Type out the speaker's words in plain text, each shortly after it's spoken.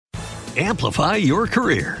Amplify your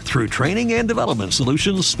career through training and development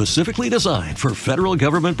solutions specifically designed for federal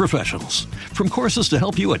government professionals. From courses to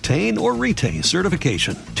help you attain or retain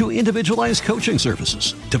certification, to individualized coaching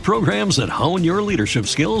services, to programs that hone your leadership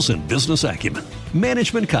skills and business acumen,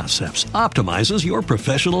 Management Concepts optimizes your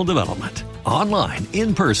professional development. Online,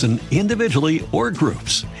 in person, individually, or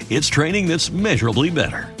groups, it's training that's measurably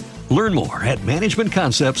better. Learn more at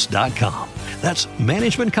managementconcepts.com. That's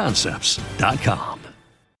managementconcepts.com.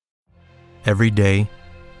 Every day,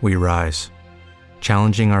 we rise,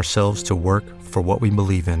 challenging ourselves to work for what we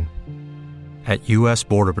believe in. At U.S.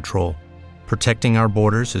 Border Patrol, protecting our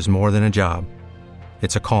borders is more than a job.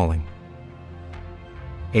 It's a calling.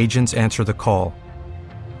 Agents answer the call,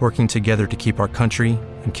 working together to keep our country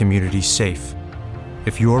and communities safe.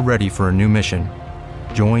 If you're ready for a new mission,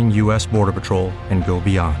 join U.S. Border Patrol and go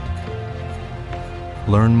beyond.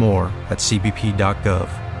 Learn more at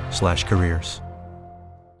cbp.gov/careers.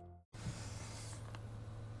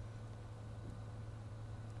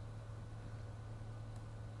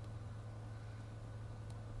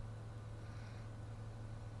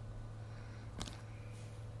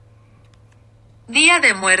 Día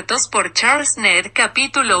de Muertos por Charles Nedd,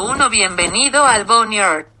 capítulo 1. Bienvenido al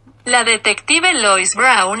Boneyard. La detective Lois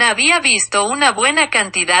Brown había visto una buena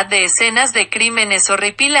cantidad de escenas de crímenes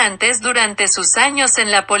horripilantes durante sus años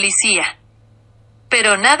en la policía.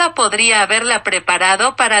 Pero nada podría haberla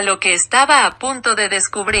preparado para lo que estaba a punto de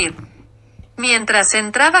descubrir. Mientras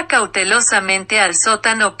entraba cautelosamente al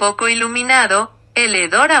sótano poco iluminado, el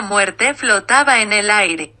hedor a muerte flotaba en el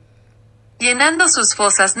aire, llenando sus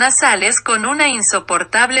fosas nasales con una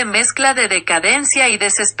insoportable mezcla de decadencia y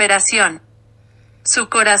desesperación. Su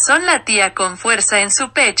corazón latía con fuerza en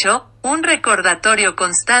su pecho, un recordatorio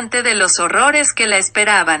constante de los horrores que la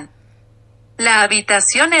esperaban. La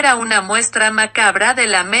habitación era una muestra macabra de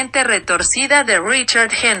la mente retorcida de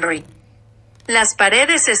Richard Henry. Las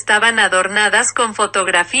paredes estaban adornadas con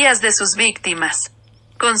fotografías de sus víctimas,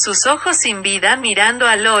 con sus ojos sin vida mirando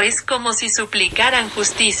a Lois como si suplicaran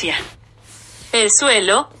justicia. El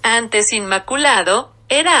suelo, antes inmaculado,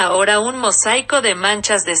 era ahora un mosaico de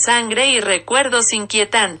manchas de sangre y recuerdos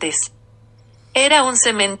inquietantes. Era un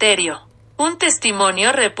cementerio, un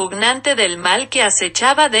testimonio repugnante del mal que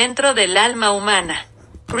acechaba dentro del alma humana.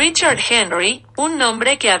 Richard Henry, un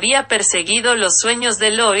hombre que había perseguido los sueños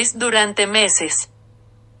de Lois durante meses.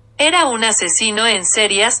 Era un asesino en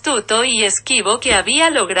serie astuto y esquivo que había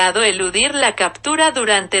logrado eludir la captura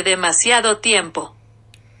durante demasiado tiempo.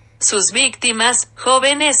 Sus víctimas,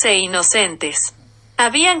 jóvenes e inocentes,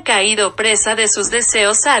 habían caído presa de sus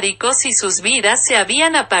deseos sádicos y sus vidas se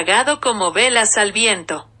habían apagado como velas al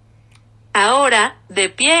viento. Ahora, de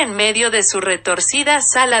pie en medio de su retorcida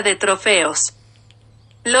sala de trofeos,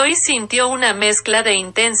 Lois sintió una mezcla de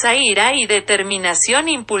intensa ira y determinación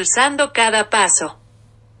impulsando cada paso.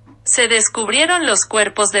 Se descubrieron los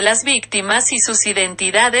cuerpos de las víctimas y sus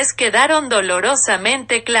identidades quedaron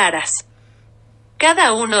dolorosamente claras.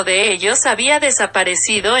 Cada uno de ellos había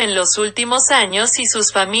desaparecido en los últimos años y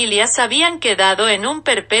sus familias habían quedado en un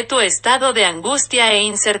perpetuo estado de angustia e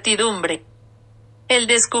incertidumbre. El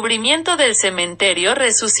descubrimiento del cementerio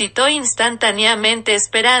resucitó instantáneamente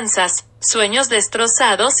esperanzas, sueños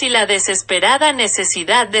destrozados y la desesperada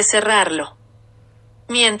necesidad de cerrarlo.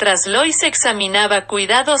 Mientras Lois examinaba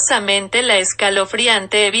cuidadosamente la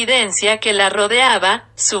escalofriante evidencia que la rodeaba,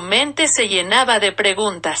 su mente se llenaba de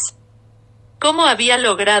preguntas. ¿Cómo había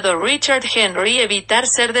logrado Richard Henry evitar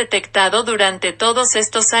ser detectado durante todos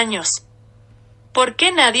estos años? ¿Por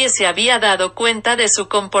qué nadie se había dado cuenta de su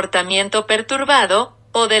comportamiento perturbado,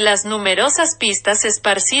 o de las numerosas pistas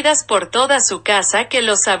esparcidas por toda su casa que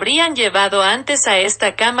los habrían llevado antes a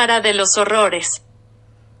esta cámara de los horrores?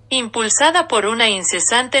 Impulsada por una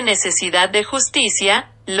incesante necesidad de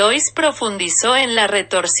justicia, Lois profundizó en la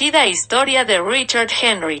retorcida historia de Richard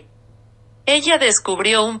Henry. Ella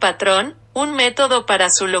descubrió un patrón, un método para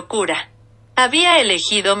su locura. Había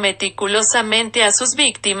elegido meticulosamente a sus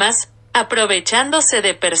víctimas, aprovechándose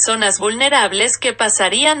de personas vulnerables que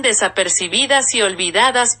pasarían desapercibidas y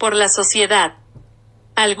olvidadas por la sociedad.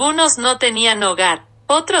 Algunos no tenían hogar,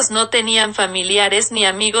 otros no tenían familiares ni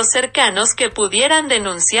amigos cercanos que pudieran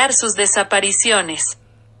denunciar sus desapariciones.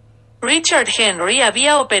 Richard Henry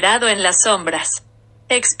había operado en las sombras,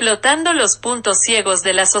 explotando los puntos ciegos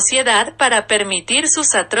de la sociedad para permitir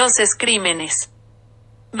sus atroces crímenes.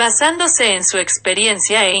 Basándose en su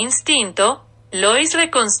experiencia e instinto, Lois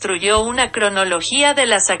reconstruyó una cronología de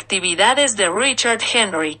las actividades de Richard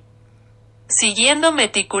Henry. Siguiendo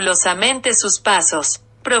meticulosamente sus pasos,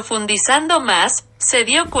 profundizando más, se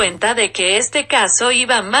dio cuenta de que este caso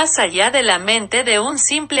iba más allá de la mente de un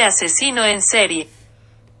simple asesino en serie.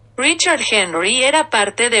 Richard Henry era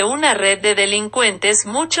parte de una red de delincuentes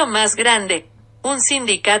mucho más grande, un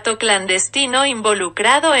sindicato clandestino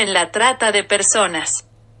involucrado en la trata de personas.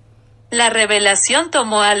 La revelación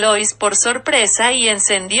tomó a Lois por sorpresa y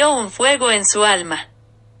encendió un fuego en su alma.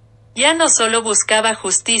 Ya no solo buscaba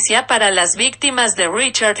justicia para las víctimas de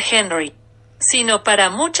Richard Henry, sino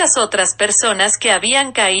para muchas otras personas que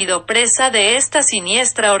habían caído presa de esta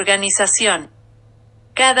siniestra organización.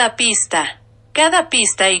 Cada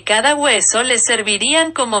pista y cada hueso le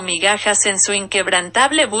servirían como migajas en su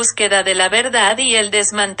inquebrantable búsqueda de la verdad y el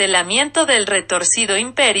desmantelamiento del retorcido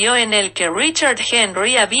imperio en el que Richard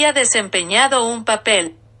Henry había desempeñado un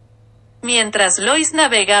papel. Mientras Lois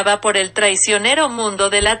navegaba por el traicionero mundo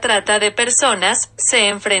de la trata de personas, se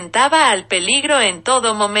enfrentaba al peligro en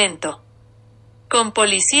todo momento. Con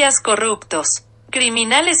policías corruptos,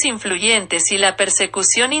 criminales influyentes y la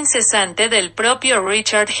persecución incesante del propio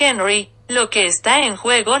Richard Henry, lo que está en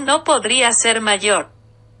juego no podría ser mayor.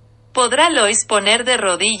 ¿Podrá Lois poner de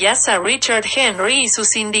rodillas a Richard Henry y su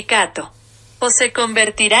sindicato? ¿O se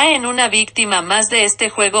convertirá en una víctima más de este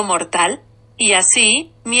juego mortal? Y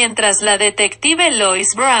así, mientras la detective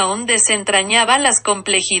Lois Brown desentrañaba las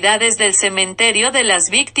complejidades del cementerio de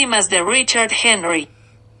las víctimas de Richard Henry,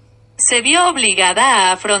 se vio obligada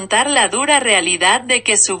a afrontar la dura realidad de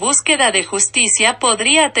que su búsqueda de justicia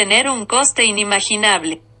podría tener un coste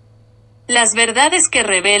inimaginable. Las verdades que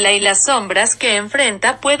revela y las sombras que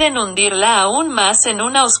enfrenta pueden hundirla aún más en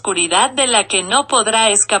una oscuridad de la que no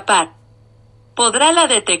podrá escapar. ¿Podrá la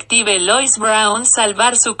detective Lois Brown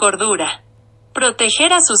salvar su cordura,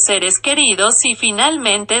 proteger a sus seres queridos y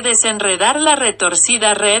finalmente desenredar la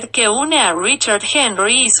retorcida red que une a Richard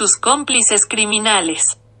Henry y sus cómplices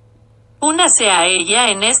criminales? Únase a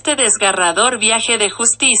ella en este desgarrador viaje de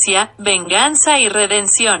justicia, venganza y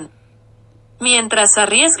redención. Mientras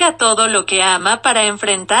arriesga todo lo que ama para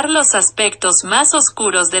enfrentar los aspectos más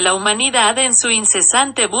oscuros de la humanidad en su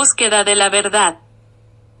incesante búsqueda de la verdad.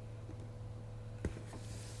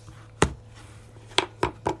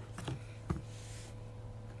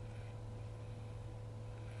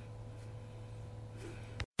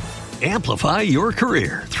 Amplify your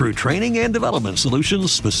career through training and development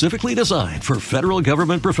solutions specifically designed for federal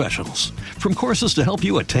government professionals. From courses to help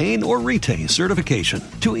you attain or retain certification,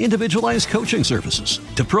 to individualized coaching services,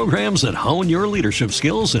 to programs that hone your leadership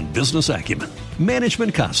skills and business acumen,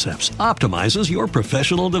 Management Concepts optimizes your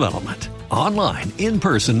professional development. Online, in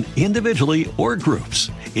person, individually, or groups,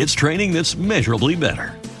 it's training that's measurably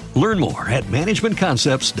better. Learn more at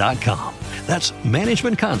managementconcepts.com. That's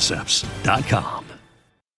managementconcepts.com.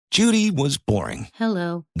 Judy was boring.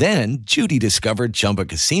 Hello. Then Judy discovered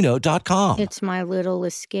ChumbaCasino.com. It's my little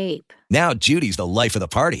escape. Now Judy's the life of the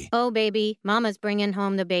party. Oh, baby, mama's bringing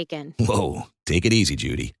home the bacon. Whoa, take it easy,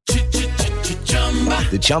 Judy.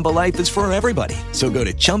 The Chumba life is for everybody. So go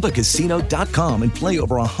to ChumbaCasino.com and play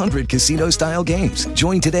over 100 casino-style games.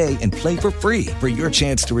 Join today and play for free for your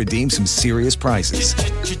chance to redeem some serious prizes.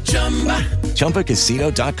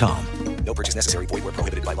 ChumbaCasino.com. No purchase necessary. Void where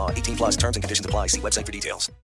prohibited by law. 18+ terms and conditions apply. See website for details.